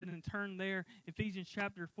turn there. Ephesians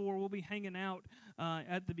chapter 4. We'll be hanging out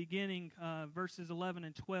at the beginning, verses 11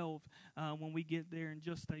 and 12, when we get there in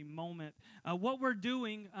just a moment. What we're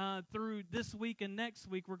doing through this week and next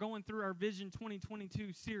week, we're going through our Vision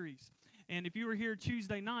 2022 series. And if you were here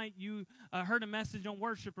Tuesday night, you heard a message on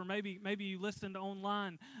worship, or maybe you listened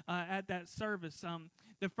online at that service.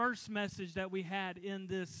 The first message that we had in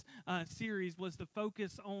this series was the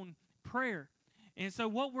focus on prayer. And so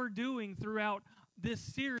what we're doing throughout this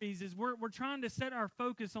series is we're trying to set our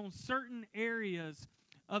focus on certain areas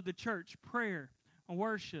of the church: prayer,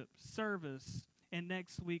 worship, service, and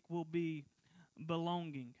next week will be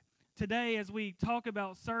belonging. Today, as we talk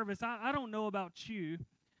about service, I don't know about you,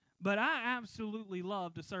 but I absolutely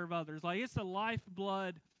love to serve others. Like, it's the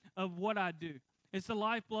lifeblood of what I do. It's the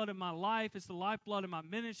lifeblood of my life. It's the lifeblood of my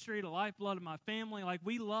ministry, the lifeblood of my family. Like,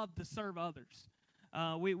 we love to serve others.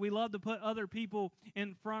 We love to put other people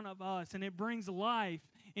in front of us, and it brings life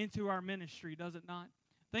into our ministry, does it not?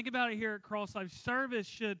 Think about it here at Cross Life. Service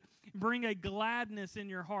should bring a gladness in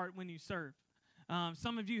your heart when you serve.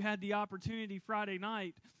 Some of you had the opportunity Friday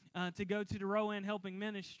night to go to the Rowan Helping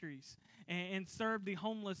Ministries and serve the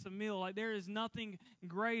homeless a meal. Like, there is nothing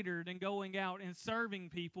greater than going out and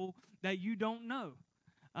serving people that you don't know,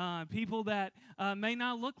 people that may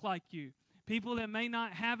not look like you, people that may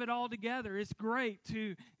not have it all together. It's great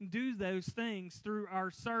to do those things through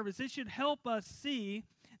our service. It should help us see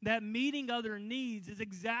that meeting other needs is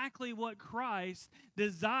exactly what Christ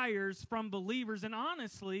desires from believers, and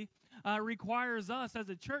honestly requires us as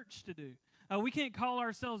a church to do. We can't call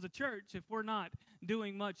ourselves a church if we're not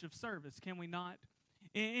doing much of service, can we not?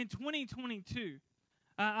 In 2022,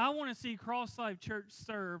 I want to see Cross Life Church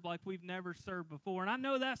serve like we've never served before, and I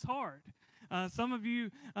know that's hard. Some of you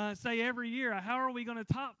say every year, how are we going to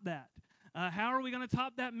top that? How are we going to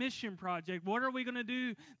top that mission project? What are we going to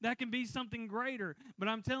do that can be something greater? But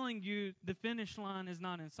I'm telling you, the finish line is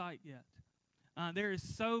not in sight yet. There is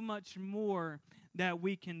so much more that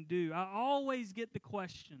we can do. I always get the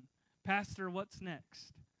question, Pastor, what's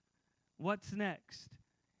next? What's next?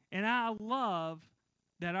 And I love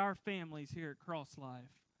that our families here at Cross Life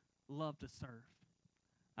love to serve.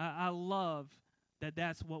 I love that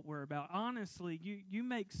that's what we're about. Honestly, you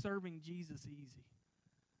make serving Jesus easy.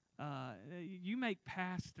 You make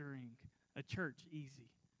pastoring a church easy.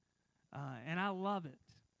 And I love it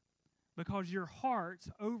because your hearts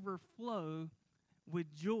overflow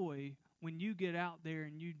with joy when you get out there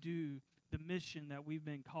and you do the mission that we've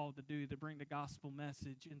been called to do, to bring the gospel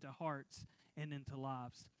message into hearts and into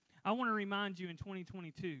lives. I want to remind you in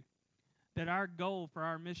 2022 that our goal for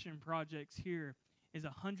our mission projects here is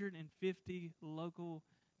 150 local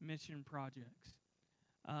mission projects.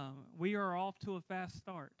 We are off to a fast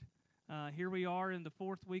start. Here we are in the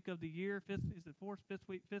fourth week of the year. Fifth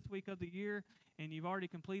week of the year, and you've already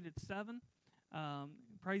completed 7.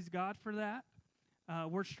 Praise God for that.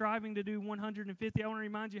 We're striving to do 150. I want to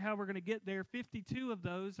remind you how we're going to get there. 52 of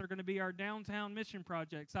those are going to be our downtown mission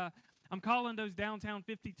projects. I'm calling those downtown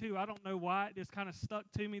 52. I don't know why. It just kind of stuck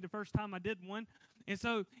to me the first time I did one. And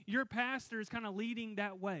so your pastor is kind of leading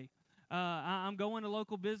that way. I'm going to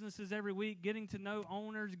local businesses every week, getting to know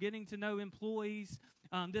owners, getting to know employees.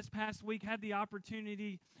 This past week, had the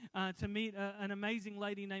opportunity to meet an amazing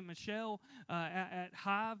lady named Michelle at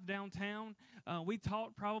Hive downtown. We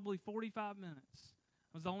talked probably 45 minutes.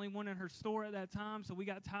 I was the only one in her store at that time, so we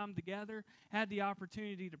got time together. Had the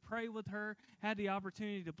opportunity to pray with her. Had the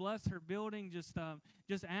opportunity to bless her building,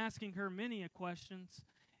 just asking her many questions.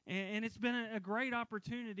 And it's been a great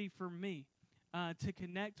opportunity for me to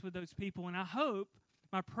connect with those people. And I hope,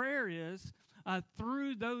 my prayer is,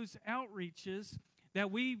 through those outreaches,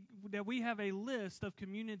 that we have a list of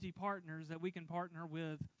community partners that we can partner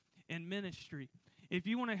with in ministry. If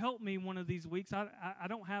you want to help me one of these weeks, I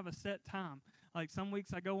don't have a set time. Like, some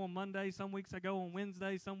weeks I go on Monday, some weeks I go on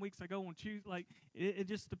Wednesday, some weeks I go on Tuesday. Like, it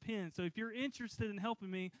just depends. So if you're interested in helping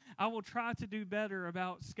me, I will try to do better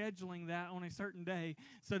about scheduling that on a certain day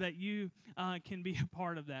so that you can be a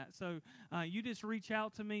part of that. So you just reach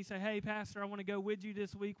out to me, say, hey, Pastor, I want to go with you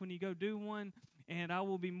this week when you go do one, and I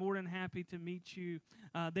will be more than happy to meet you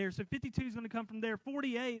there. So 52 is going to come from there.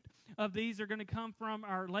 48 of these are going to come from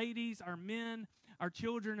our ladies, our men, our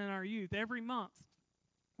children, and our youth. Every month,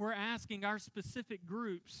 we're asking our specific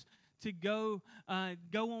groups to go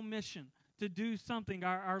on mission, to do something.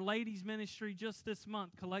 Our ladies ministry just this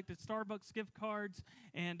month collected Starbucks gift cards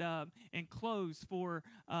and clothes for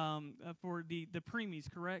the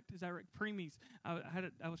preemies. Correct? Is that right? Preemies.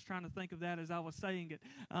 I was trying to think of that as I was saying it.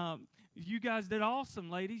 You guys did awesome,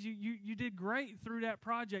 ladies. You did great through that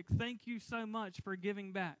project. Thank you so much for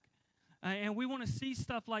giving back. And we want to see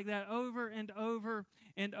stuff like that over and over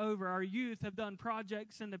and over. Our youth have done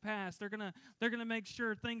projects in the past. They're gonna make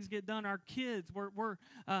sure things get done. Our kids, we're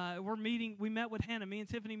meeting. We met with Hannah. Me and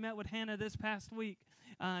Tiffany met with Hannah this past week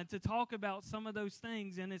to talk about some of those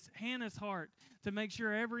things. And it's Hannah's heart to make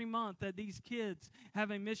sure every month that these kids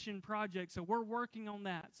have a mission project. So we're working on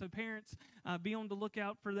that. So parents, be on the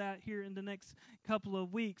lookout for that here in the next couple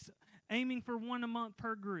of weeks. Aiming for one a month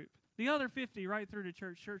per group. The other 50 right through the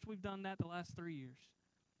church. Church, we've done that the last 3 years.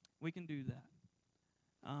 We can do that.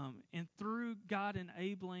 And through God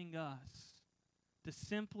enabling us to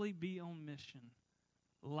simply be on mission,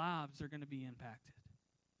 lives are going to be impacted.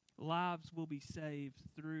 Lives will be saved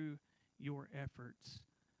through your efforts.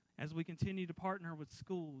 As we continue to partner with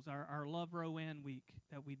schools, our Love Rowan week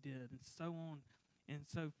that we did, and so on and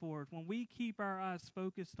so forth. When we keep our eyes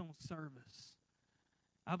focused on service,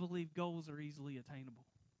 I believe goals are easily attainable.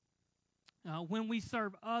 When we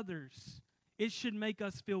serve others, it should make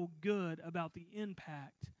us feel good about the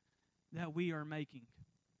impact that we are making.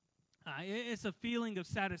 It's a feeling of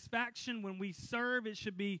satisfaction when we serve. It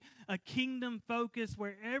should be a kingdom focus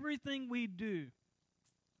where everything we do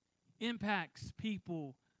impacts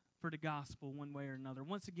people for the gospel one way or another.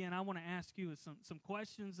 Once again, I want to ask you some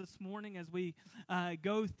questions this morning as we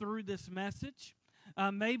go through this message.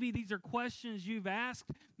 Maybe these are questions you've asked.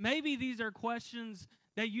 Maybe these are questions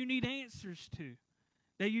that you need answers to,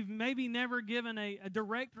 that you've maybe never given a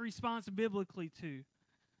direct response biblically to.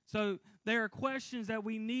 So there are questions that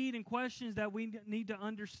we need and questions that we need to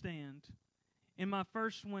understand. And my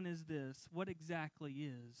first one is this: what exactly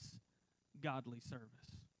is godly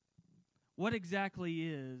service? What exactly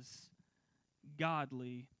is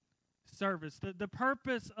godly service? The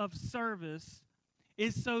purpose of service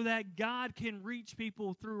is so that God can reach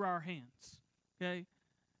people through our hands. Okay?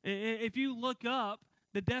 If you look up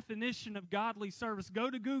the definition of godly service, go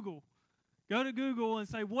to Google. Go to Google and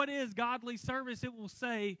say, what is godly service? It will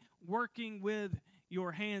say, working with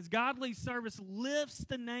your hands. Godly service lifts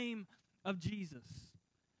the name of Jesus.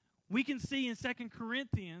 We can see in 2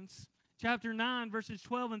 Corinthians chapter 9, verses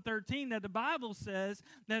 12 and 13, that the Bible says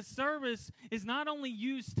that service is not only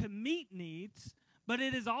used to meet needs, but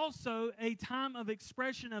it is also a time of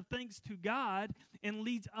expression of thanks to God and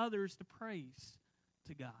leads others to praise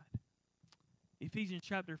to God. Ephesians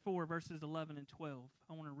chapter 4, verses 11 and 12.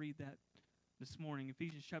 I want to read that this morning.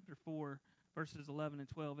 Ephesians chapter 4, verses 11 and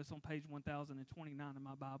 12. It's on page 1029 in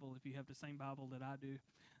my Bible, if you have the same Bible that I do.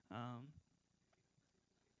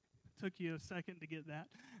 Took you a second to get that.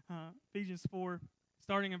 Ephesians 4,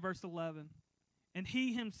 starting in verse 11. And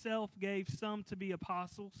he himself gave some to be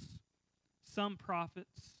apostles, some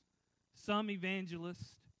prophets, some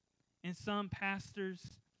evangelists, and some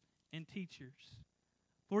pastors and teachers,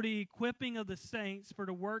 for the equipping of the saints, for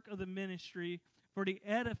the work of the ministry, for the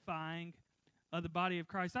edifying of the body of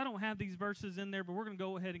Christ. I don't have these verses in there, but we're going to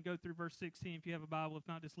go ahead and go through verse 16 if you have a Bible. If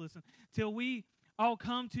not, just listen. Till we all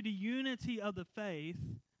come to the unity of the faith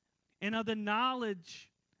and of the knowledge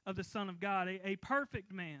of the Son of God, a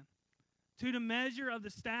perfect man, to the measure of the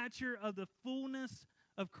stature of the fullness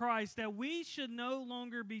of Christ, that we should no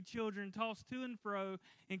longer be children tossed to and fro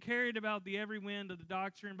and carried about the every wind of the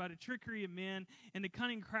doctrine by the trickery of men and the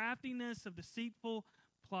cunning craftiness of deceitful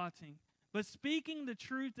plotting. But speaking the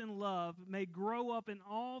truth in love may grow up in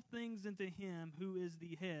all things into him who is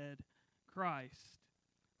the head, Christ,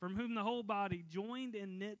 from whom the whole body, joined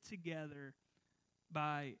and knit together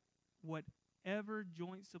by whatever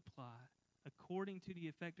joint supply, according to the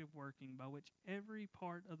effective working by which every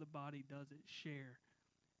part of the body does its share,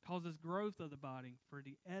 causes growth of the body for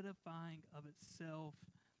the edifying of itself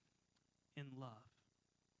in love.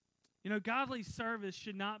 You know, godly service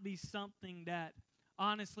should not be something that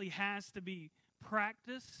honestly has to be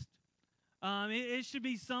practiced. It should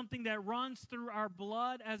be something that runs through our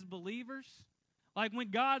blood as believers. Like when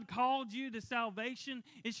God called you to salvation,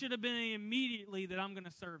 it should have been immediately that I'm going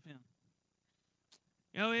to serve him.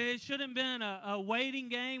 You know, it shouldn't have been a waiting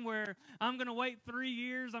game where I'm going to wait 3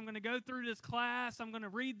 years, I'm going to go through this class, I'm going to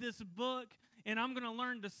read this book, and I'm going to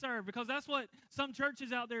learn to serve. Because that's what some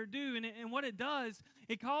churches out there do. And what it does,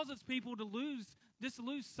 it causes people to lose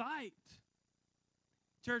sight.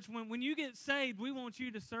 Church, when you get saved, we want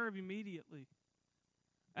you to serve immediately.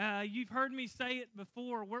 You've heard me say it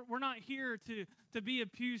before. We're not here to be a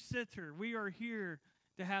pew sitter. We are here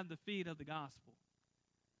to have the feet of the gospel.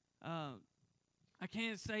 I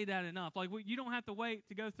can't say that enough. Like, you don't have to wait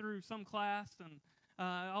to go through some class, and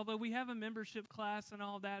although we have a membership class and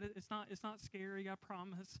all that, it's not scary, I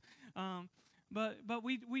promise. But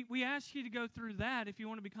we ask you to go through that if you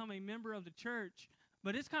want to become a member of the church.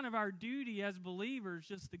 But it's kind of our duty as believers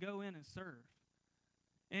just to go in and serve.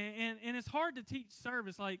 And it's hard to teach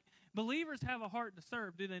service. Like, believers have a heart to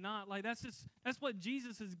serve, do they not? Like, that's what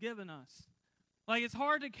Jesus has given us. Like, it's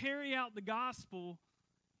hard to carry out the gospel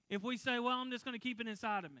if we say, well, I'm just going to keep it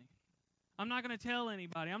inside of me. I'm not going to tell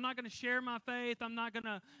anybody. I'm not going to share my faith. I'm not going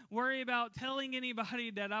to worry about telling anybody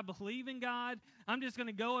that I believe in God. I'm just going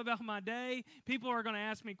to go about my day. People are going to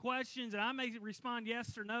ask me questions, and I may respond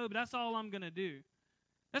yes or no, but that's all I'm going to do.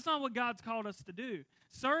 That's not what God's called us to do.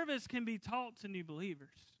 Service can be taught to new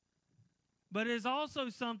believers. But it is also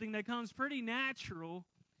something that comes pretty natural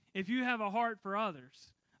if you have a heart for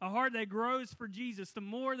others, a heart that grows for Jesus. The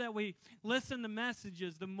more that we listen to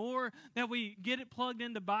messages, the more that we get it plugged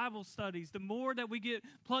into Bible studies, the more that we get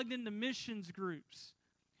plugged into missions groups,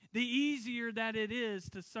 the easier that it is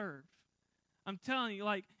to serve. I'm telling you,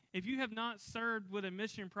 like, if you have not served with a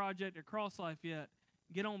mission project at Cross Life yet,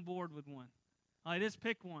 get on board with one. Like, just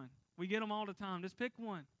pick one. We get them all the time. Just pick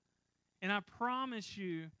one. And I promise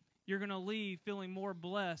you, you're going to leave feeling more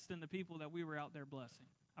blessed than the people that we were out there blessing.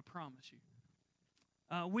 I promise you.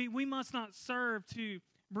 We must not serve to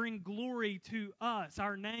bring glory to us,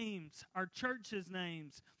 our names, our church's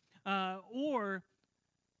names, or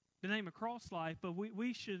the name of Cross Life, but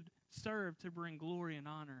we should serve to bring glory and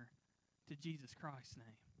honor to Jesus Christ's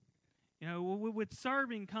name. You know, with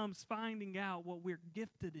serving comes finding out what we're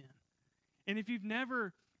gifted in. And if you've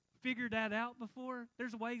never figured that out before,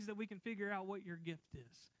 there's ways that we can figure out what your gift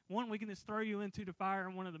is. One, we can just throw you into the fire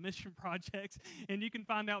in one of the mission projects, and you can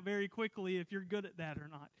find out very quickly if you're good at that or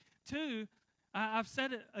not. Two, I've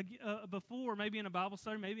said it before, maybe in a Bible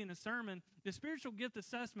study, maybe in a sermon, the spiritual gift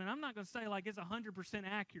assessment, I'm not going to say like it's 100%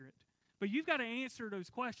 accurate, but you've got to answer those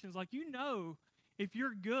questions. Like, you know if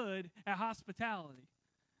you're good at hospitality.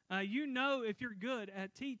 You know if you're good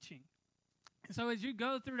at teaching. And so as you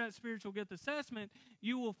go through that spiritual gift assessment,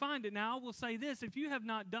 you will find it. Now, I will say this. If you have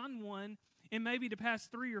not done one in maybe the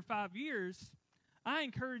past 3 or 5 years, I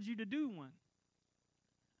encourage you to do one.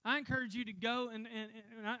 I encourage you to go, and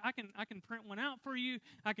I can print one out for you.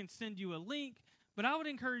 I can send you a link. But I would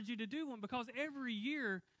encourage you to do one, because every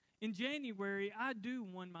year in January, I do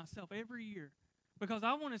one myself every year, because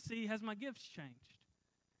I want to see, has my gifts changed?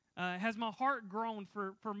 Has my heart grown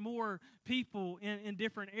for more people in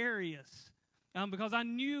different areas? Because I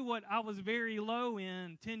knew what I was very low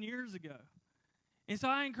in 10 years ago. And so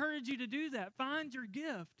I encourage you to do that. Find your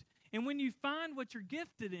gift. And when you find what you're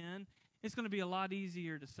gifted in, it's going to be a lot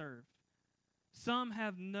easier to serve. Some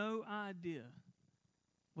have no idea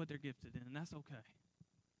what they're gifted in, and that's okay.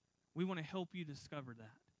 We want to help you discover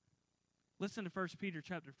that. Listen to 1 Peter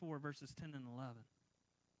chapter 4, verses 10 and 11.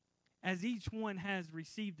 As each one has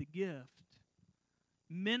received a gift,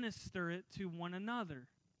 minister it to one another,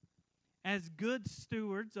 as good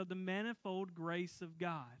stewards of the manifold grace of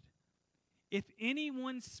God. If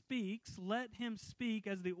anyone speaks, let him speak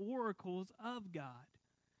as the oracles of God.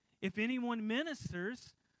 If anyone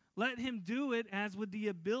ministers, let him do it as with the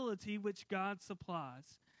ability which God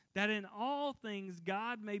supplies, that in all things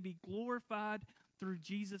God may be glorified through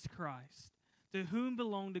Jesus Christ, to whom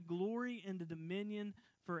belong the glory and the dominion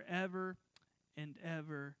forever and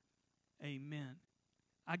ever. Amen.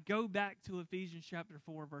 I go back to Ephesians chapter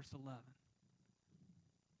 4, verse 11.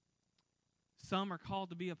 Some are called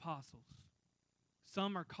to be apostles.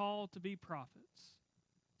 Some are called to be prophets.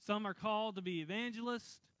 Some are called to be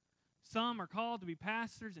evangelists. Some are called to be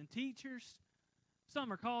pastors and teachers.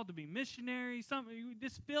 Some are called to be missionaries. Some, you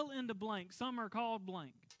just fill in the blank. Some are called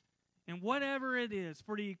blank. And whatever it is,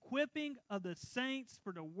 for the equipping of the saints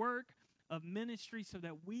for the work of ministry, so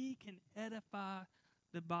that we can edify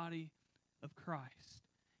the body of Christ.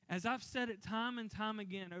 As I've said it time and time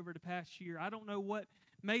again over the past year, I don't know what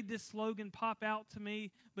made this slogan pop out to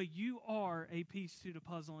me, but you are a piece to the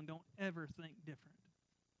puzzle, and don't ever think different.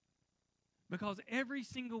 Because every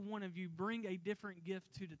single one of you bring a different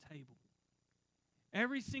gift to the table.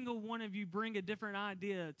 Every single one of you bring a different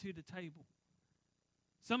idea to the table.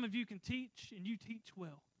 Some of you can teach, and you teach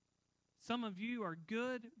well. Some of you are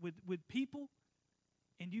good with people,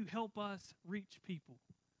 and you help us reach people.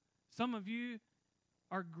 Some of you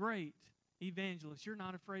are great evangelists. You're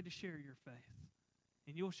not afraid to share your faith,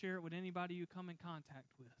 and you'll share it with anybody you come in contact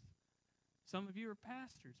with. Some of you are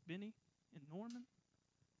pastors, Benny and Norman,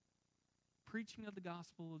 preaching of the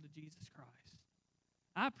gospel of the Jesus Christ.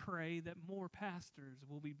 I pray that more pastors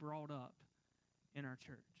will be brought up in our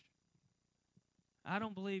church. I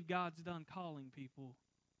don't believe God's done calling people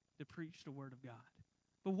to preach the Word of God.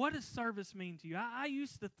 But what does service mean to you? I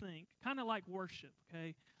used to think, kind of like worship,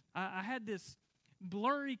 okay? I had this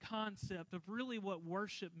blurry concept of really what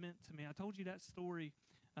worship meant to me. I told you that story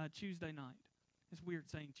Tuesday night. It's weird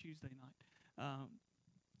saying Tuesday night.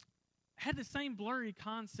 had the same blurry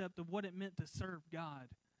concept of what it meant to serve God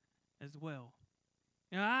as well.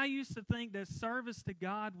 I used to think that service to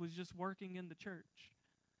God was just working in the church.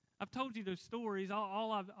 I've told you those stories.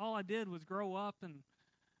 All I did was grow up, and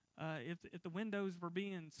if the windows were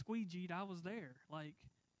being squeegeed, I was there. Like,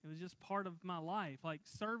 it was just part of my life, like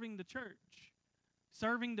serving the church.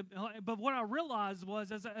 But what I realized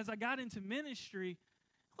was, as I got into ministry,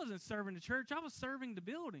 I wasn't serving the church. I was serving the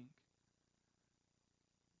building.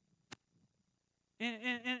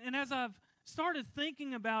 And as I've started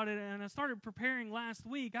thinking about it, and I started preparing last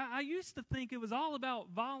week, I used to think it was all about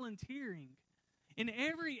volunteering in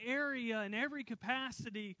every area, in every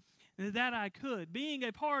capacity that I could, being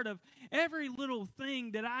a part of every little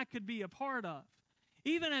thing that I could be a part of.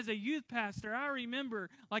 Even as a youth pastor, I remember,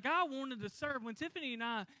 like, I wanted to serve. When Tiffany and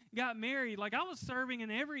I got married, like, I was serving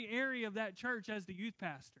in every area of that church as the youth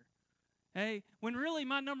pastor. Hey, when really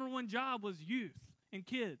my number one job was youth and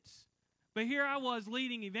kids. But here I was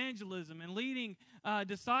leading evangelism and leading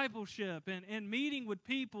discipleship and meeting with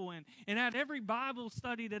people and at every Bible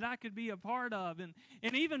study that I could be a part of and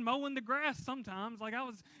even mowing the grass sometimes. Like, I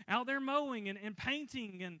was out there mowing and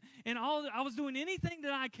painting and all. I was doing anything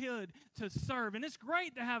that I could to serve. And it's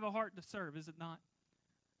great to have a heart to serve, is it not?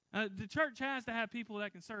 The church has to have people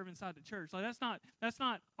that can serve inside the church. Like, that's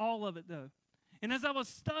not all of it, though. And as I was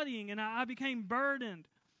studying and I became burdened,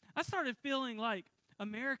 I started feeling like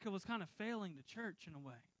America was kind of failing the church in a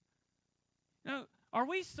way. Are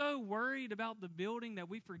we so worried about the building that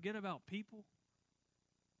we forget about people?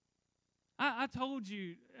 I told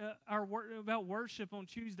you about worship on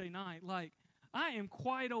Tuesday night. Like, I am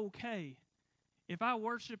quite okay if I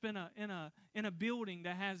worship in a building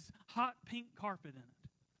that has hot pink carpet in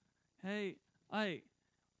it. Hey,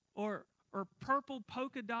 or purple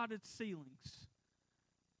polka dotted ceilings.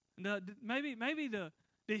 Maybe the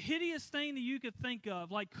hideous thing that you could think of,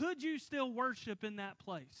 like, could you still worship in that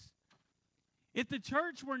place? If the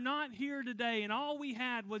church were not here today and all we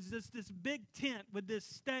had was this big tent with this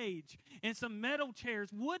stage and some metal chairs,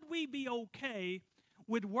 would we be okay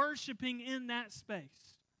with worshiping in that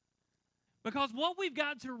space? Because what we've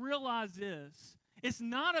got to realize is, it's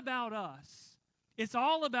not about us. It's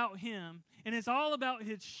all about Him, and it's all about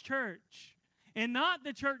His church, and not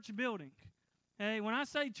the church building. Hey, when I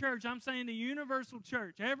say church, I'm saying the universal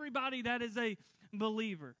church. Everybody that is a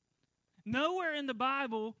believer. Nowhere in the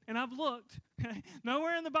Bible, and I've looked,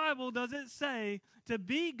 nowhere in the Bible does it say to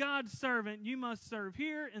be God's servant, you must serve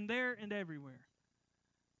here and there and everywhere.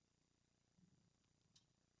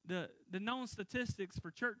 The known statistics for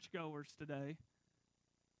churchgoers today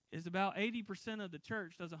is about 80% of the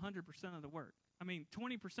church does 100% of the work.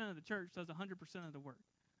 20% of the church does 100% of the work.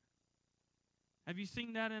 Have you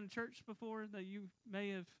seen that in a church before that you may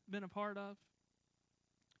have been a part of?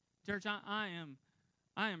 Church, I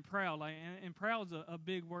am proud, and proud's a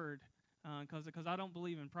big word, because I don't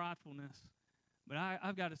believe in pridefulness. But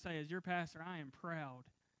I've got to say, as your pastor, I am proud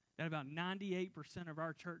that about 98% of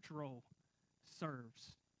our church roll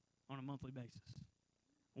serves on a monthly basis.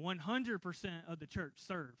 100% of the church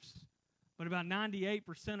serves, but about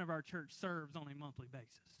 98% of our church serves on a monthly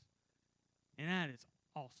basis. And that is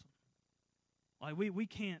awesome. Like, we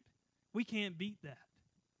can't beat that.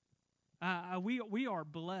 We are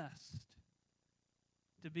blessed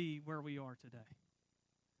to be where we are today.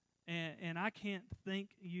 And I can't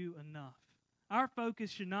thank you enough. Our focus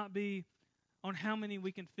should not be on how many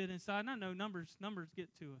we can fit inside. And I know numbers get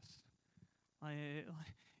to us.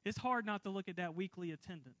 It's hard not to look at that weekly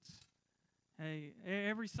attendance. Hey,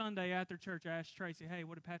 every Sunday after church, I ask Tracy, hey,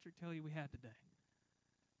 what did Patrick tell you we had today?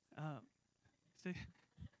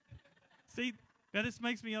 See, that just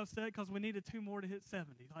makes me upset because we needed 2 more to hit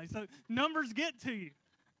 70. So numbers get to you.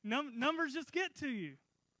 Numbers just get to you.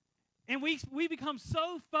 And we become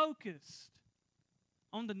so focused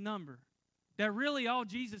on the number that really all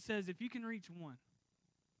Jesus says, if you can reach one,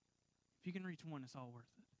 it's all worth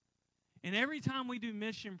it. And every time we do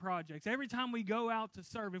mission projects, every time we go out to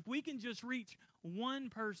serve, if we can just reach one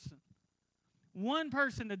person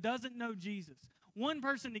that doesn't know Jesus, one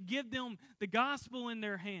person to give them the gospel in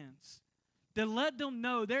their hands, to let them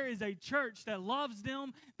know there is a church that loves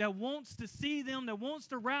them, that wants to see them, that wants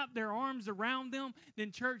to wrap their arms around them,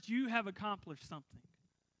 then church, you have accomplished something.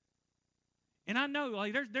 And I know,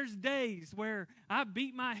 like, there's days where I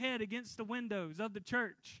beat my head against the windows of the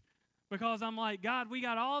church because I'm like, God, we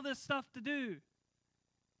got all this stuff to do.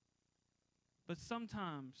 But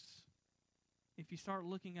sometimes, if you start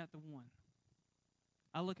looking at the one,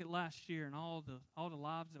 I look at last year and all the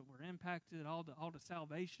lives that were impacted, all the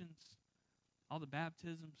salvations, all the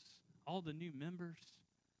baptisms, all the new members.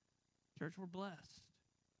 Church, we're blessed.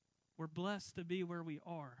 We're blessed to be where we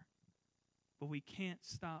are. but we can't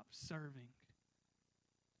stop serving.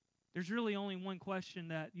 There's really only one question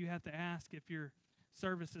that you have to ask if your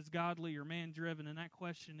service is godly or man-driven, and that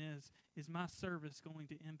question is my service going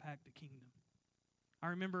to impact the kingdom? I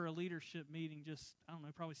remember a leadership meeting just,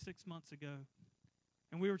 probably 6 months ago,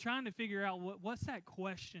 and we were trying to figure out what's that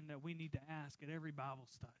question that we need to ask at every Bible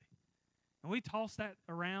study. And we tossed that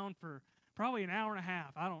around for probably an hour and a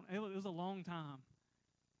half. It was a long time.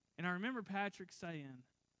 And I remember Patrick saying,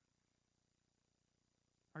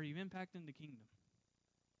 are you impacting the kingdom?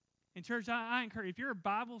 And church, I encourage, if you're a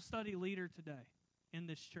Bible study leader today in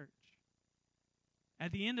this church,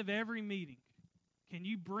 at the end of every meeting, can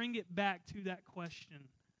you bring it back to that question?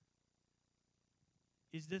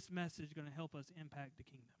 Is this message going to help us impact the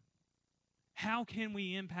kingdom? How can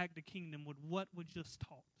we impact the kingdom with what was just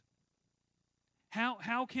taught?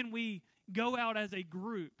 How can we go out as a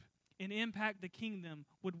group and impact the kingdom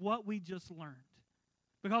with what we just learned?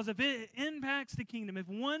 Because if it impacts the kingdom, if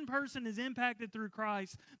one person is impacted through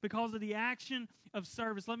Christ because of the action of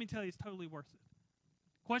service, let me tell you, it's totally worth it.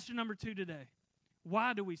 Question number 2 today.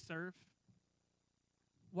 Why do we serve?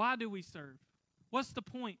 Why do we serve? What's the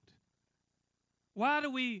point? Why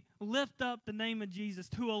do we lift up the name of Jesus?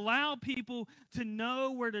 To allow people to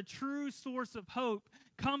know where the true source of hope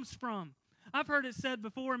comes from. I've heard it said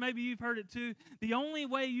before, maybe you've heard it too, the only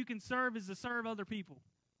way you can serve is to serve other people.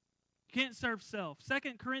 You can't serve self.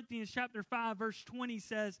 2 Corinthians chapter 5, verse 20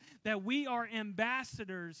 says that we are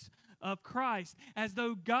ambassadors of Christ. As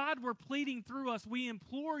though God were pleading through us, we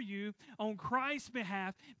implore you on Christ's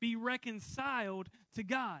behalf, be reconciled to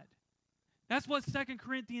God. That's what 2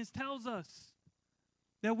 Corinthians tells us,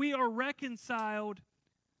 that we are reconciled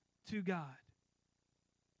to God.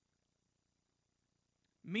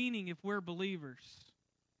 Meaning, if we're believers,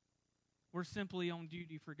 we're simply on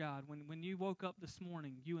duty for God. When you woke up this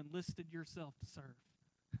morning, you enlisted yourself to serve.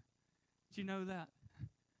 Did you know that?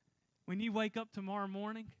 When you wake up tomorrow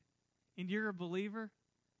morning and you're a believer,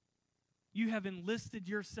 you have enlisted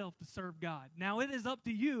yourself to serve God. Now, it is up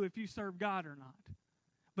to you if you serve God or not.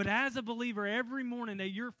 But as a believer, every morning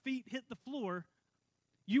that your feet hit the floor,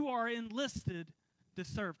 you are enlisted to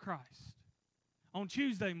serve Christ. On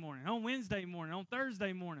Tuesday morning, on Wednesday morning, on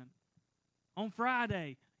Thursday morning, on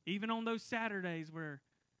Friday, even on those Saturdays where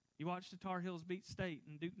you watch the Tar Heels beat State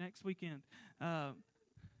and Duke next weekend.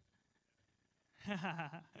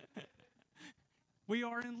 We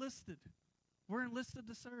are enlisted. We're enlisted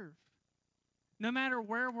to serve. No matter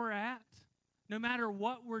where we're at, no matter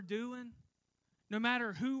what we're doing, no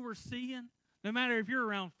matter who we're seeing, no matter if you're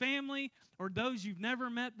around family or those you've never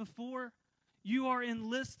met before, you are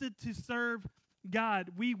enlisted to serve God.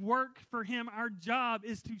 We work for Him. Our job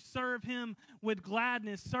is to serve Him with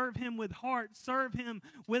gladness, serve Him with heart, serve Him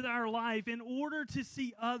with our life in order to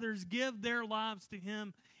see others give their lives to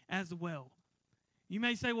Him as well. You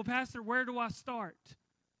may say, well, Pastor, where do I start?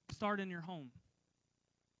 Start in your home.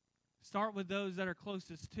 Start with those that are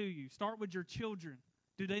closest to you. Start with your children.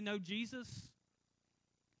 Do they know Jesus?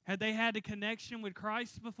 Have they had a connection with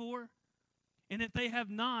Christ before? And if they have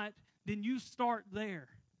not, then you start there.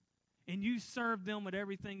 And you serve them with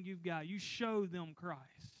everything you've got. You show them Christ.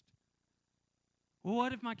 Well,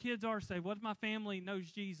 what if my kids are saved? What if my family knows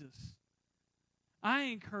Jesus? I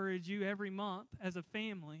encourage you every month as a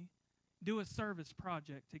family, do a service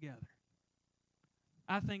project together.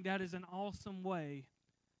 I think that is an awesome way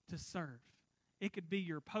to serve. It could be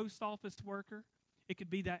your post office worker. It could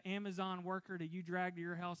be that Amazon worker that you drag to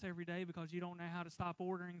your house every day because you don't know how to stop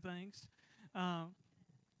ordering things.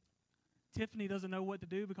 Tiffany doesn't know what to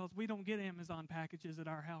do because we don't get Amazon packages at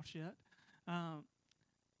our house yet.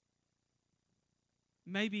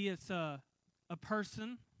 Maybe it's a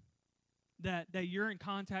person that you're in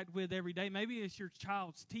contact with every day. Maybe it's your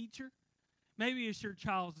child's teacher. Maybe it's your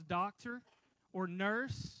child's doctor or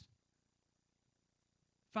nurse.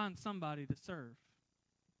 Find somebody to serve.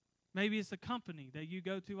 Maybe it's a company that you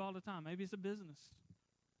go to all the time. Maybe it's a business.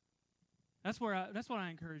 That's what I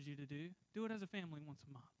encourage you to do. Do it as a family once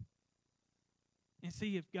a month. And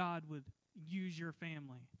see if God would use your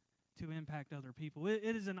family to impact other people. It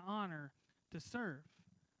is an honor to serve.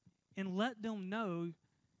 And let them know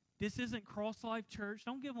this isn't Cross Life Church.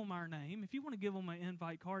 Don't give them our name. If you want to give them an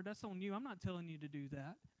invite card, that's on you. I'm not telling you to do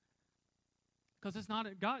that. Because it's not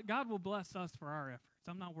God will bless us for our efforts.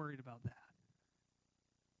 I'm not worried about that.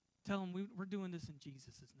 Tell them we're doing this in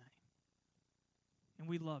Jesus' name. And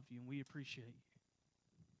we love you and we appreciate you.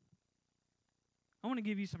 I want to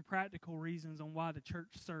give you some practical reasons on why the church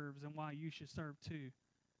serves and why you should serve too.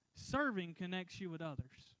 Serving connects you with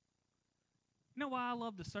others. You know why I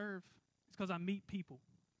love to serve? It's because I meet people.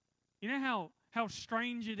 You know how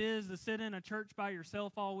strange it is to sit in a church by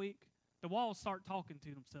yourself all week? The walls start talking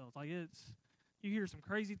to themselves. Like you hear some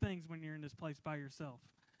crazy things when you're in this place by yourself.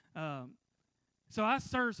 So I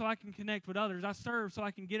serve so I can connect with others. I serve so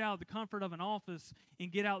I can get out of the comfort of an office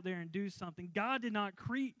and get out there and do something. God did not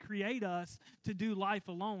create us to do life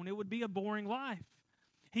alone. It would be a boring life.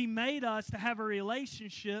 He made us to have a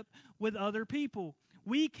relationship with other people.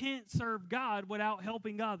 We can't serve God without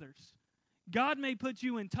helping others. God may put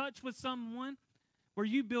you in touch with someone where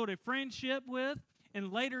you build a friendship with,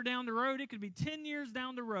 and later down the road, it could be 10 years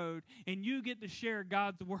down the road, and you get to share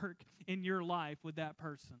God's work in your life with that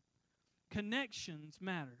person. Connections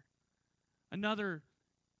matter. Another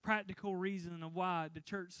practical reason of why the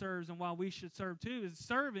church serves and why we should serve too is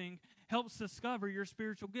serving helps discover your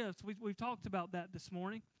spiritual gifts. We've talked about that this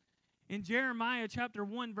morning. In Jeremiah chapter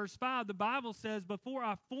 1, verse 5, the Bible says, "Before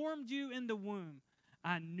I formed you in the womb,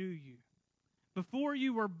 I knew you. Before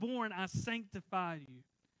you were born, I sanctified you.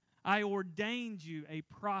 I ordained you a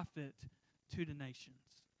prophet to the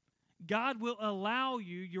nations." God will allow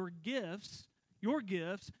you your gifts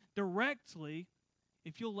directly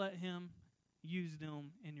if you'll let Him use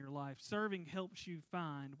them in your life. Serving helps you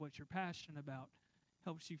find what you're passionate about,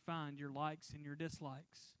 helps you find your likes and your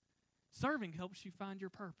dislikes. Serving helps you find your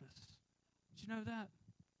purpose. Did you know that?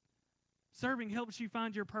 Serving helps you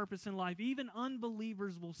find your purpose in life. Even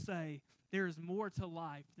unbelievers will say there is more to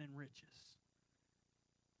life than riches.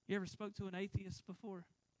 You ever spoke to an atheist before?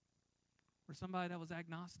 Or somebody that was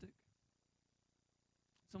agnostic?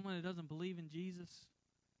 Someone that doesn't believe in Jesus?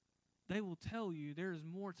 They will tell you there is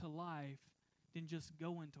more to life than just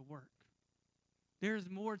going to work. There is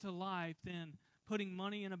more to life than putting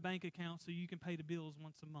money in a bank account so you can pay the bills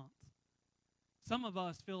once a month. Some of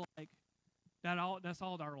us feel like that's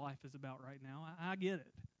all our life is about right now. I get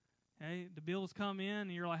it. Okay? The bills come in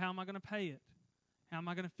and you're like, how am I going to pay it? How am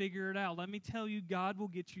I going to figure it out? Let me tell you, God will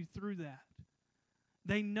get you through that.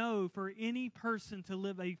 They know for any person to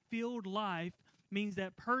live a filled life means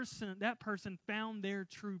that person found their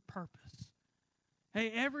true purpose.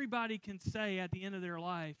 Hey, everybody can say at the end of their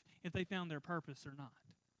life if they found their purpose or not.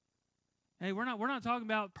 Hey, we're not talking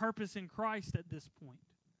about purpose in Christ at this point.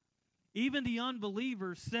 Even the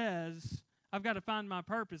unbeliever says, I've got to find my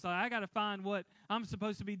purpose. I got to find what I'm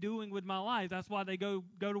supposed to be doing with my life. That's why they go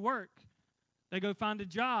to work. They go find a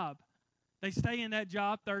job. They stay in that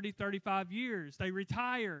job 30, 35 years. They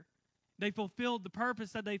retire. They fulfilled the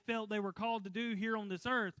purpose that they felt they were called to do here on this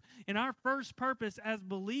earth. And our first purpose as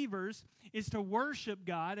believers is to worship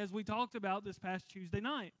God, as we talked about this past Tuesday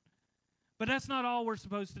night. But that's not all we're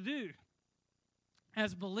supposed to do.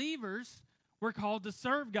 As believers, we're called to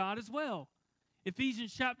serve God as well.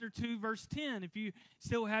 Ephesians chapter 2, verse 10. If you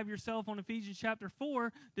still have yourself on Ephesians chapter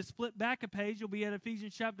 4, to split back a page, you'll be at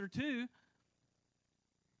Ephesians chapter 2.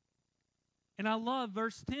 And I love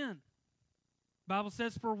verse 10. The Bible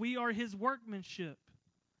says, "For we are His workmanship,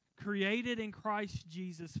 created in Christ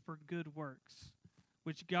Jesus for good works,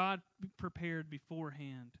 which God prepared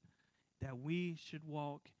beforehand, that we should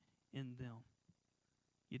walk in them."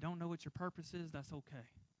 You don't know what your purpose is? That's okay.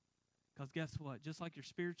 Because guess what? Just like your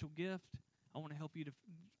spiritual gift, I want to help you to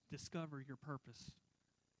discover your purpose.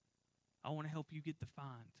 I want to help you get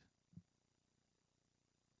defined.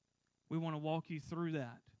 We want to walk you through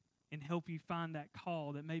that and help you find that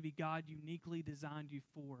call that maybe God uniquely designed you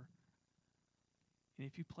for. And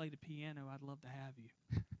if you play the piano, I'd love to have you.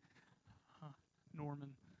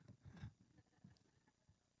 Norman.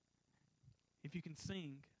 If you can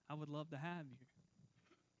sing, I would love to have you.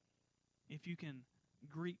 If you can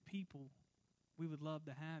greet people, we would love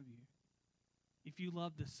to have you. If you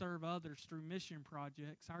love to serve others through mission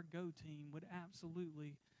projects, our Go team would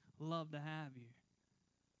absolutely love to have you.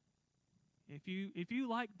 If you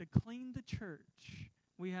like to clean the church,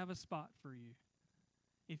 we have a spot for you.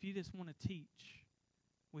 If you just want to teach,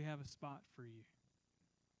 we have a spot for you.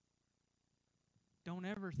 Don't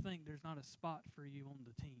ever think there's not a spot for you on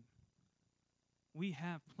the team. We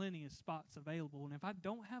have plenty of spots available, and if I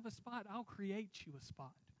don't have a spot, I'll create you a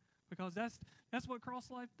spot, because that's what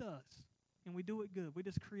Cross Life does, and we do it good. We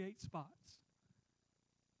just create spots.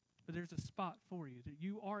 But there's a spot for you, that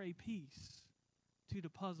you are a piece to the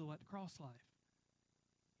puzzle at Cross Life.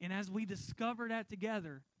 And as we discover that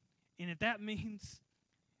together, and if that means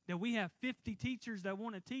that we have 50 teachers that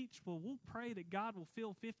want to teach, well, we'll pray that God will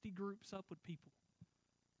fill 50 groups up with people.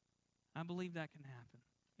 I believe that can happen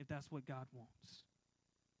if that's what God wants.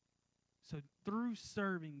 So through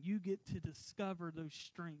serving, you get to discover those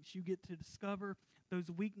strengths. You get to discover those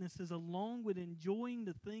weaknesses along with enjoying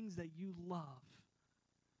the things that you love.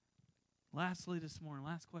 Lastly this morning,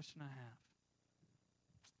 last question I have.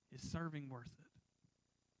 Is serving worth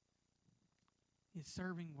it? Is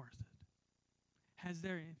serving worth it? Has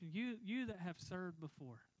there, you that have served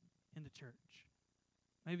before in the church,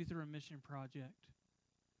 maybe through a mission project,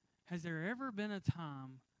 has there ever been a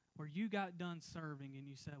time where you got done serving and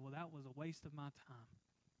you said, well, that was a waste of my time?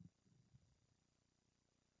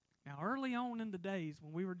 Now, early on in the days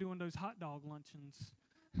when we were doing those hot dog luncheons,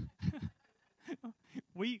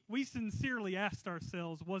 we sincerely asked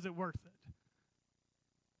ourselves, was it worth it?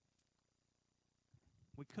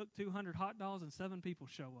 We cooked 200 hot dogs and 7 people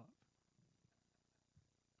show up.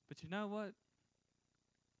 But you know what?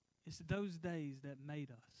 It's those days that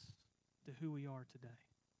made us to who we are today.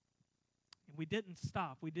 And we didn't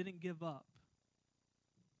stop. We didn't give up.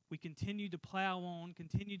 We continued to plow on,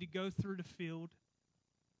 continued to go through the field,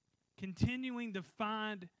 continuing to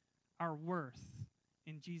find our worth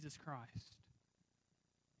in Jesus Christ.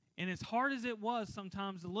 And as hard as it was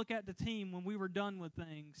sometimes to look at the team when we were done with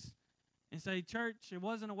things and say, church, it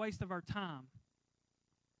wasn't a waste of our time.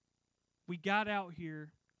 We got out here.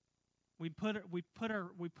 We put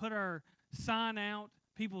our sign out.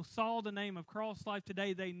 People saw the name of Cross Life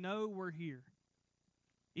today. They know we're here.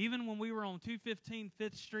 Even when we were on 215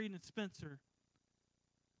 5th Street in Spencer,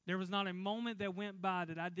 there was not a moment that went by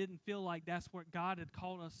that I didn't feel like that's what God had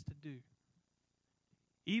called us to do.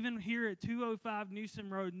 Even here at 205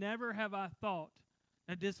 Newsom Road, never have I thought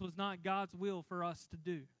that this was not God's will for us to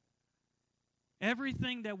do.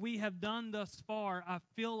 Everything that we have done thus far, I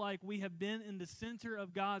feel like we have been in the center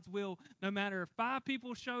of God's will, no matter if 5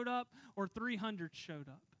 people showed up or 300 showed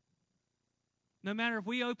up. No matter if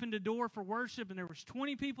we opened a door for worship and there was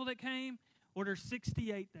 20 people that came or there's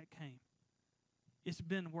 68 that came. It's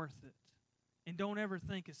been worth it. And don't ever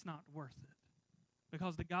think it's not worth it,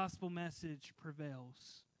 because the gospel message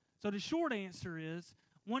prevails. So the short answer is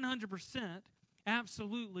 100%,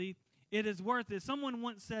 absolutely, it is worth it. Someone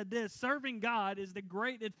once said this: serving God is the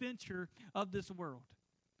great adventure of this world.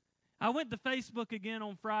 I went to Facebook again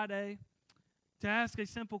on Friday to ask a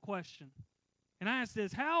simple question. And I asked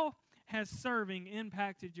this: how has serving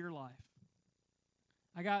impacted your life?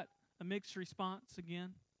 I got a mixed response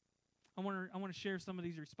again. I want to share some of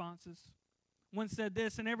these responses. One said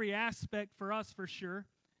this: in every aspect for us, for sure.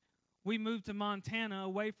 We moved to Montana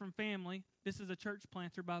away from family. This is a church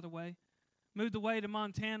planter, by the way. Moved away to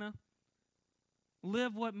Montana.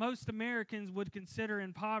 Live what most Americans would consider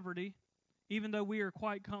in poverty, even though we are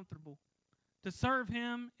quite comfortable. To serve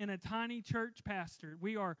Him in a tiny church pastor.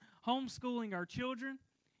 We are homeschooling our children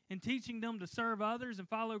and teaching them to serve others and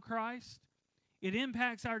follow Christ. It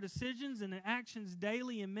impacts our decisions and actions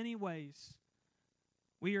daily in many ways.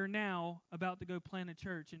 We are now about to go plant a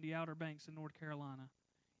church in the Outer Banks of North Carolina,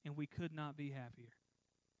 and we could not be happier.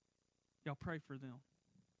 Y'all pray for them.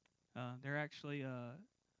 They're actually a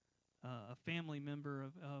family member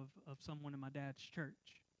of someone in my dad's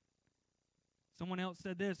church. Someone else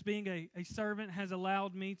said this: being a servant has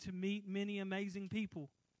allowed me to meet many amazing people.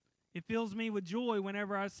 It fills me with joy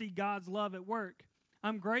whenever I see God's love at work.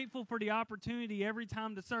 I'm grateful for the opportunity every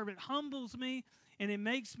time to serve. It humbles me, and it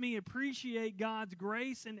makes me appreciate God's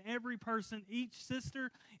grace in every person, each sister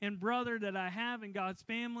and brother that I have in God's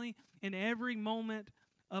family in every moment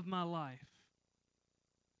of my life.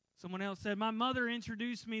 Someone else said, my mother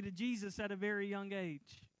introduced me to Jesus at a very young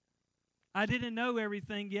age. I didn't know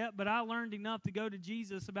everything yet, but I learned enough to go to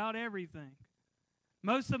Jesus about everything.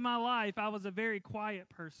 Most of my life, I was a very quiet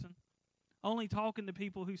person, only talking to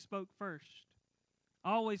people who spoke first.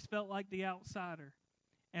 I always felt like the outsider.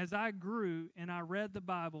 As I grew and I read the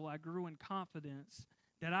Bible, I grew in confidence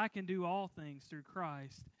that I can do all things through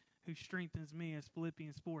Christ who strengthens me, as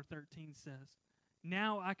Philippians 4:13 says.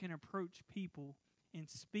 Now I can approach people and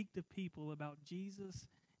speak to people about Jesus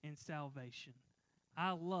and salvation.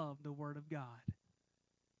 I love the Word of God,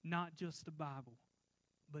 not just the Bible,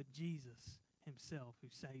 but Jesus Himself who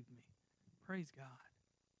saved me. Praise God.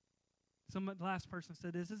 The last person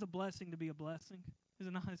said this: it's a blessing to be a blessing.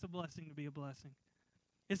 It's a blessing to be a blessing.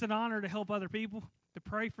 It's an honor to help other people, to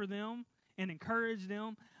pray for them and encourage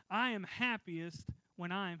them. I am happiest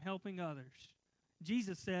when I am helping others.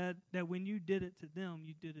 Jesus said that when you did it to them,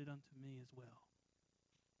 you did it unto me as well.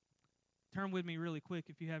 Turn with me really quick,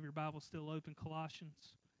 if you have your Bible still open,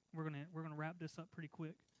 Colossians. We're gonna wrap this up pretty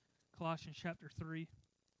quick. Colossians chapter 3,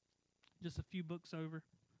 just a few books over.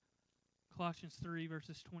 Colossians 3,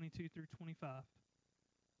 verses 22 through 25.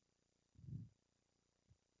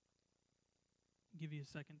 I'll give you a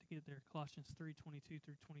second to get there. Colossians 3, 22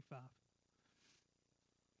 through 25.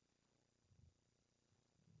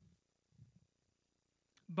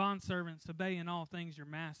 Bondservants, obey in all things your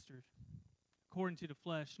masters, according to the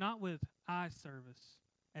flesh, not with eye service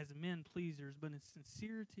as men pleasers, but in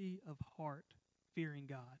sincerity of heart, fearing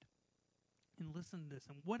God. And listen to this: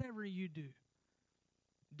 and whatever you do,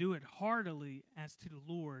 Do it heartily as to the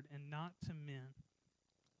Lord and not to men,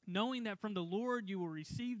 knowing that from the Lord you will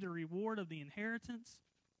receive the reward of the inheritance,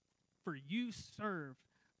 for you serve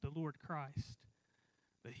the Lord Christ.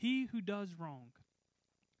 But he who does wrong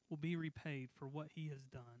will be repaid for what he has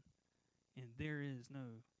done, and there is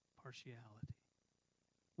no partiality.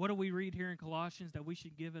 What do we read here in Colossians? That we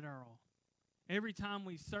should give it our all. Every time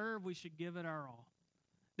we serve, we should give it our all.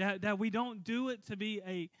 That we don't do it to be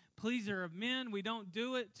a pleaser of men. We don't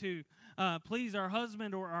do it to please our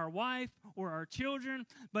husband or our wife or our children.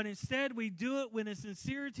 But instead, we do it with a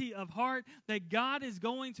sincerity of heart that God is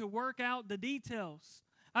going to work out the details.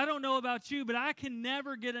 I don't know about you, but I can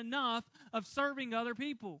never get enough of serving other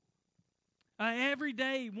people. Every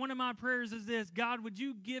day, one of my prayers is this: God, would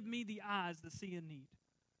you give me the eyes to see a need?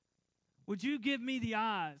 Would you give me the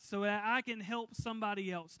eyes so that I can help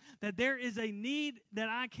somebody else? That there is a need that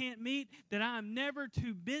I can't meet, that I am never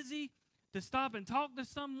too busy to stop and talk to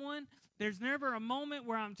someone. There's never a moment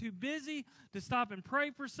where I'm too busy to stop and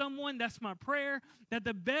pray for someone. That's my prayer. That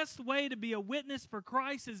the best way to be a witness for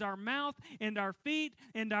Christ is our mouth and our feet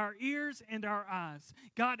and our ears and our eyes.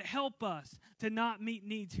 God, help us to not meet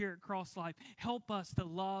needs here at Cross Life. Help us to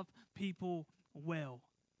love people well.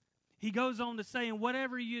 He goes on to say, and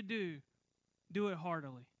whatever you do, do it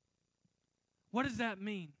heartily. What does that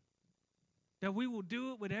mean? That we will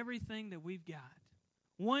do it with everything that we've got.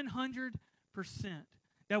 100%.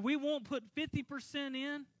 That we won't put 50%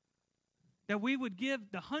 in. That we would give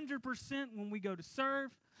the 100% when we go to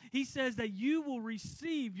serve. He says that you will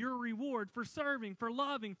receive your reward for serving, for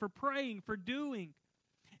loving, for praying, for doing.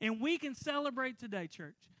 And we can celebrate today,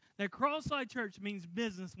 church, that Crosslight Church means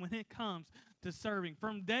business when it comes to serving.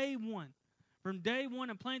 From day one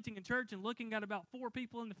of planting a church and looking at about 4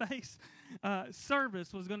 people in the face,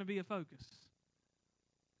 service was going to be a focus.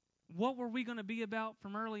 What were we going to be about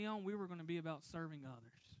from early on? We were going to be about serving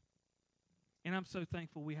others. And I'm so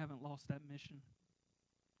thankful we haven't lost that mission.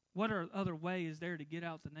 What other way is there to get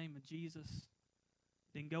out the name of Jesus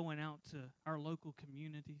than going out to our local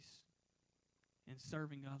communities and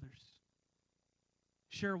serving others?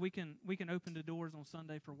 Sure, we can open the doors on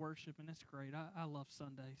Sunday for worship, and it's great. I love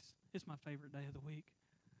Sundays. It's my favorite day of the week.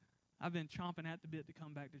 I've been chomping at the bit to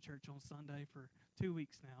come back to church on Sunday for 2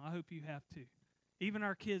 weeks now. I hope you have too. Even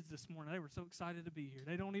our kids this morning, they were so excited to be here.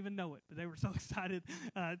 They don't even know it, but they were so excited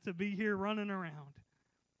to be here running around.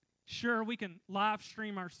 Sure, we can live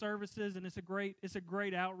stream our services, and it's a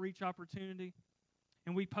great outreach opportunity,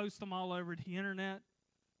 and we post them all over the internet.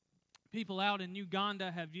 People out in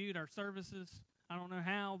Uganda have viewed our services. I don't know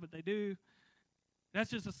how, but they do.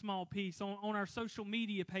 That's just a small piece. On our social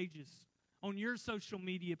media pages, on your social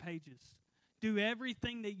media pages, do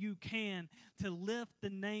everything that you can to lift the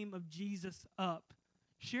name of Jesus up.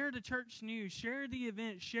 Share the church news, share the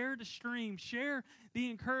event, share the stream, share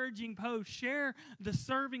the encouraging post, share the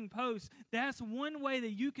serving post. That's one way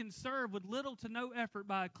that you can serve with little to no effort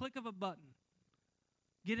by a click of a button.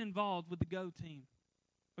 Get involved with the Go team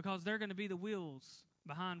because they're going to be the wheels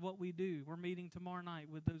behind what we do. We're meeting tomorrow night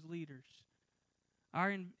with those leaders.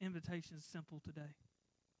 Our invitation is simple today.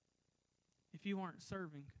 If you aren't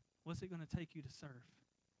serving, what's it going to take you to serve?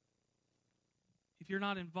 If you're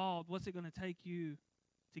not involved, what's it going to take you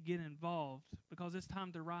to get involved? Because it's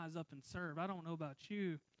time to rise up and serve. I don't know about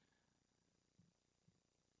you.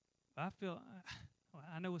 I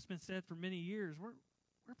know it's been said for many years, we're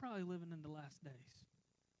probably living in the last days.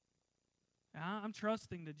 I'm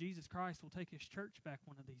trusting that Jesus Christ will take his church back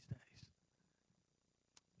one of these days.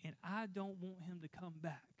 And I don't want him to come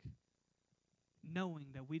back knowing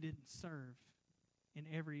that we didn't serve in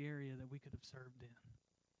every area that we could have served in.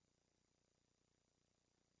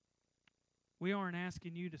 We aren't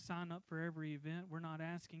asking you to sign up for every event. We're not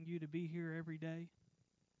asking you to be here every day.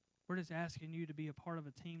 We're just asking you to be a part of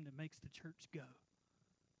a team that makes the church go.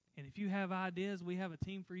 And if you have ideas, we have a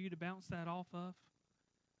team for you to bounce that off of.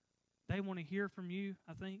 They want to hear from you,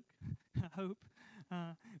 I think, I hope.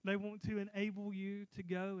 They want to enable you to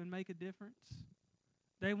go and make a difference.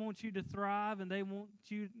 They want you to thrive, and they want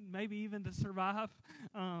you maybe even to survive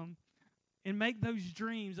and make those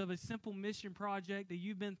dreams of a simple mission project that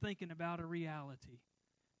you've been thinking about a reality.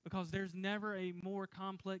 Because there's never a more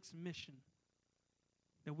complex mission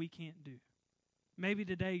that we can't do. Maybe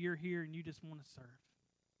today you're here and you just want to serve,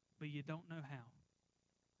 but you don't know how.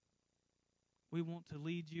 We want to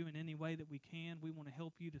lead you in any way that we can. We want to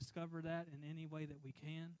help you discover that in any way that we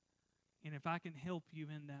can. And if I can help you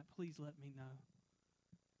in that, please let me know.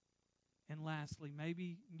 And lastly,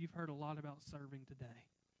 maybe you've heard a lot about serving today,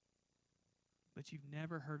 but you've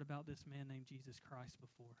never heard about this man named Jesus Christ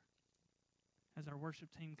before. As our worship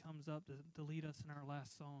team comes up to lead us in our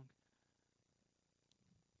last song,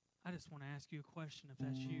 I just want to ask you a question if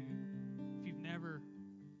that's you. If you've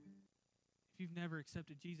never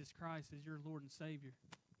accepted Jesus Christ as your Lord and Savior,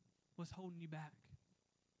 what's holding you back?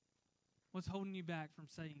 What's holding you back from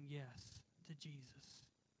saying yes to Jesus?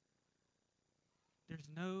 There's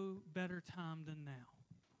no better time than now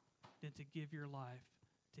than to give your life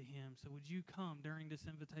to Him. So would you come during this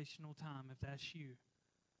invitational time if that's you?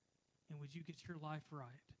 And would you get your life right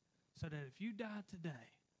so that if you die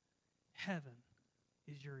today, heaven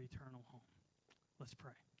is your eternal home? Let's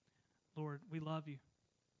pray. Lord, we love you.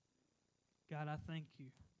 God, I thank you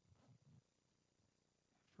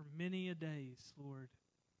for many a days, Lord,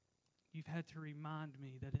 you've had to remind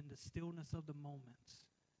me that in the stillness of the moments,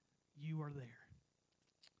 you are there.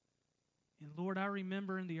 And Lord, I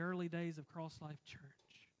remember in the early days of Cross Life Church,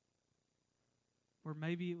 where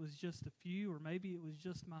maybe it was just a few, or maybe it was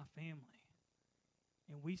just my family,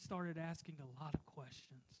 and we started asking a lot of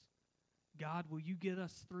questions. God, will you get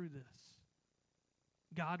us through this?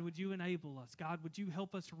 God, would you enable us? God, would you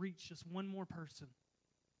help us reach just one more person?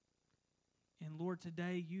 And Lord,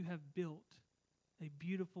 today you have built a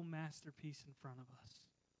beautiful masterpiece in front of us.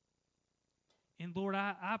 And Lord,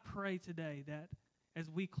 I pray today that as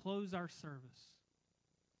we close our service,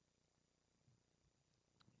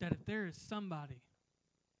 that if there is somebody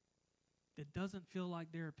that doesn't feel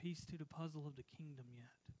like they're a piece to the puzzle of the kingdom yet,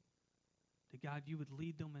 that God, you would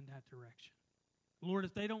lead them in that direction. Lord,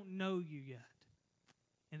 if they don't know you yet,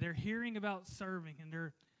 and they're hearing about serving, and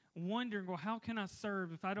they're wondering, well, how can I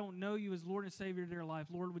serve if I don't know you as Lord and Savior of their life?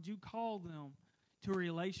 Lord, would you call them to a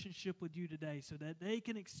relationship with you today so that they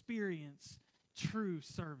can experience true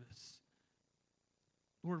service?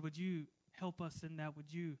 Lord, would you help us in that?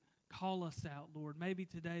 Would you call us out, Lord? Maybe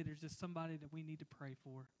today there's just somebody that we need to pray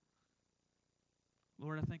for.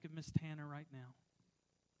 Lord, I think of Miss Tanner right now.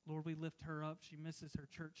 Lord, we lift her up. She misses her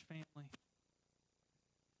church family.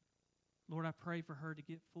 Lord, I pray for her to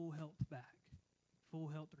get full health back, full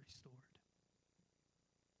health restored.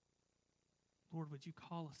 Lord, would you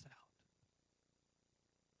call us out?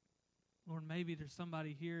 Lord, maybe there's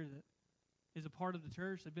somebody here that is a part of the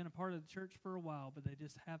church. They've been a part of the church for a while, but they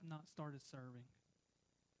just have not started serving.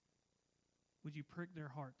 Would you prick their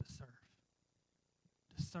heart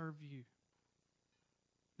to serve you?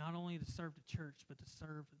 Not only to serve the church, but to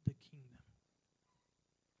serve the kingdom.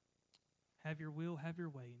 Have your will, have your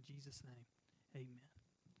way. In Jesus' name, amen.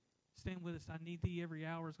 Stand with us. I Need Thee Every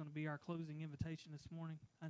Hour is going to be our closing invitation this morning.